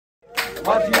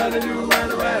What you gonna do when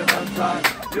the weather comes dry?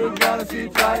 You're gonna see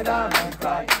dry down and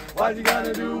cry. What you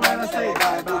gonna do when I say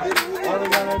bye bye? All you're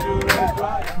gonna do is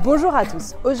cry. Bonjour à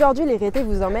tous, aujourd'hui les Rétés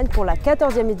vous emmènent pour la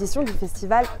 14e édition du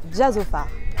festival Jazz au Phare.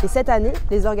 Et cette année,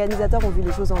 les organisateurs ont vu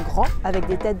les choses en grand avec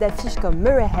des têtes d'affiche comme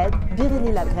Murray,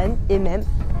 Biréli Lagrène et même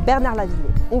Bernard Lavilliers.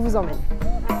 On vous emmène.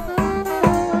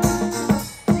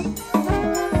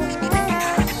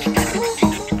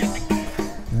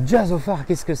 Jazz au Phare,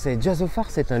 qu'est-ce que c'est? Jazz au Phare,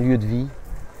 c'est un lieu de vie,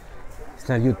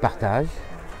 c'est un lieu de partage,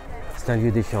 c'est un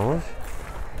lieu d'échange,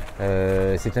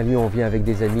 c'est un lieu où on vient avec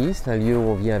des amis, c'est un lieu où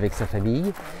on vient avec sa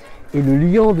famille. Et le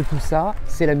liant de tout ça,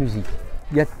 c'est la musique.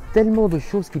 Il y a tellement de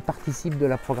choses qui participent de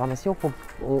la programmation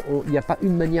qu'il n'y a pas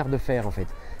une manière de faire en fait.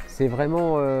 C'est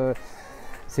vraiment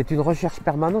c'est une recherche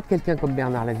permanente. Quelqu'un comme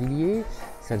Bernard Lavilliers,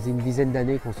 ça faisait une dizaine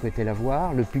d'années qu'on souhaitait la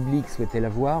voir, le public souhaitait la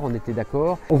voir, on était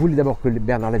d'accord. On voulait d'abord que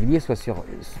Bernard Lavilliers soit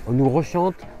on nous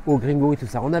rechante au gringo et tout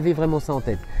ça. On avait vraiment ça en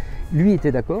tête. Lui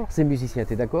était d'accord, ses musiciens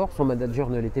étaient d'accord, son manager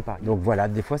ne l'était pas. Donc voilà,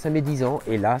 des fois ça met 10 ans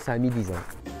et là ça a mis 10 ans.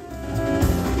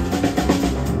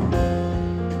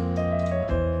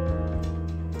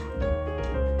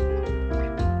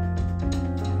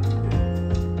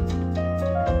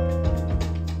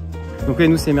 Donc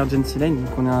nous c'est Emergency Line, donc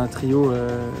on est un trio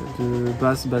de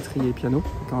basse, batterie et piano,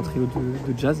 donc un trio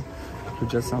de jazz. Le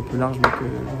jazz c'est un peu large, donc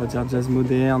on va dire jazz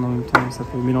moderne, en même temps ça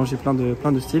peut mélanger plein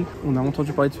de styles. On a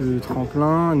entendu parler de ce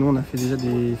tremplin, nous on a fait déjà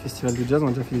des festivals de jazz, on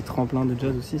a déjà fait des tremplins de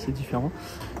jazz aussi, c'est différent.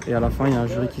 Et à la fin il y a un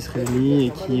jury qui se réunit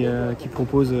et qui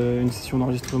propose une session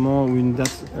d'enregistrement ou une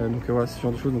date, donc voilà, ce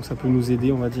genre de choses, donc ça peut nous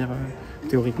aider on va dire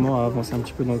théoriquement à avancer un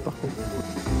petit peu dans le parcours.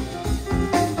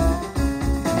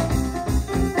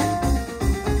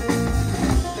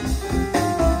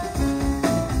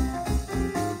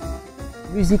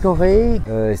 Musique en Ré,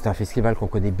 c'est un festival qu'on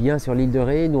connaît bien sur l'île de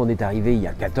Ré. Nous on est arrivés il y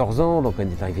a 14 ans, donc on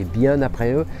est arrivé bien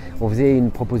après eux. On faisait une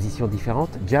proposition différente,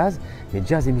 jazz, mais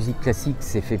jazz et musique classique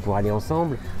c'est fait pour aller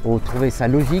ensemble. On trouvait ça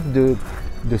logique de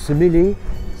se mêler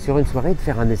sur une soirée, de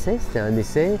faire un essai. C'était un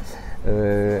essai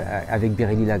avec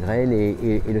Biréli Lagrène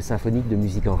et le symphonique de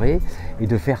Musique en Ré, et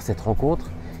de faire cette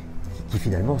rencontre qui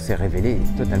finalement s'est révélée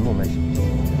totalement magique.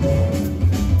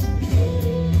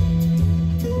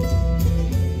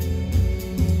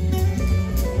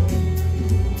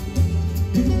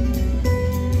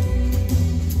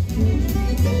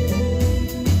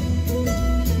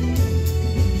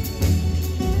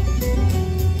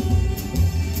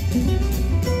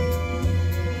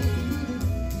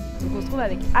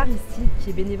 Avec Aristide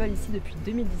qui est bénévole ici depuis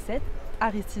 2017.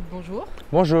 Aristide, bonjour.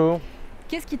 Bonjour.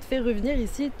 Qu'est-ce qui te fait revenir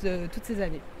ici toutes ces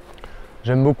années?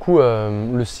 J'aime beaucoup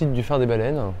le site du Phare des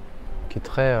Baleines qui est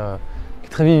très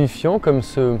vivifiant, comme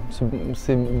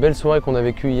ces belles soirées qu'on a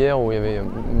vécues hier où il y avait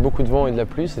beaucoup de vent et de la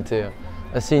pluie, c'était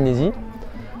assez inédit.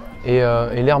 Et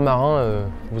l'air marin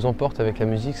vous emporte avec la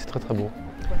musique, c'est très beau.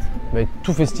 Mais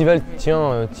tout festival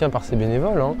tient par ses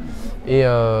bénévoles, hein. Et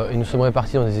nous sommes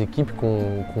répartis dans des équipes qui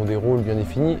ont des rôles bien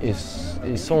définis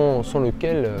et sans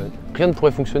lesquels rien ne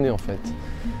pourrait fonctionner en fait.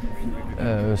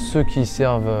 Ceux qui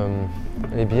servent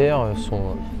les bières sont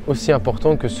aussi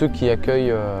importants que ceux qui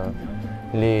accueillent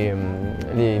les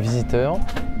visiteurs.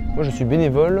 Moi je suis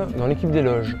bénévole dans l'équipe des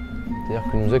loges,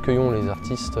 c'est-à-dire que nous accueillons les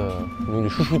artistes, nous les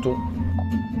chouchoutons.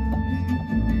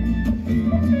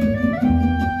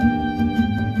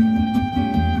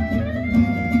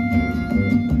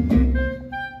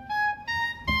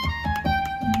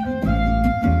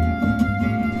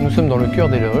 Nous sommes dans le cœur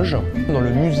des loges, dans le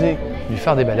musée du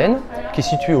Phare des Baleines, qui est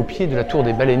situé au pied de la tour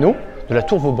des Baleineaux, de la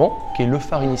tour Vauban, qui est le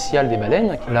phare initial des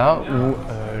baleines, là où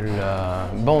la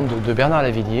bande de Bernard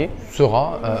Lavilliers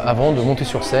sera avant de monter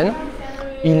sur scène.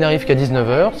 Il n'arrive qu'à 19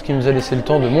 h, ce qui nous a laissé le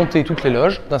temps de monter toutes les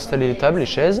loges, d'installer les tables, les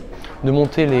chaises, de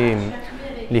monter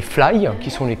les fly,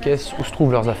 qui sont les caisses où se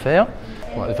trouvent leurs affaires,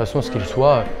 de façon à ce qu'ils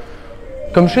soient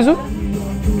comme chez eux.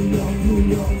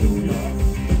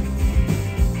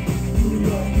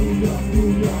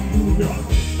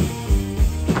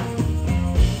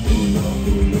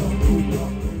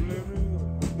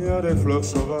 Il y a des fleurs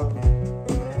sauvages,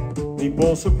 n'y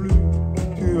pense plus,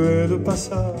 tu es de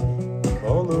passage.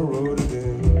 On the road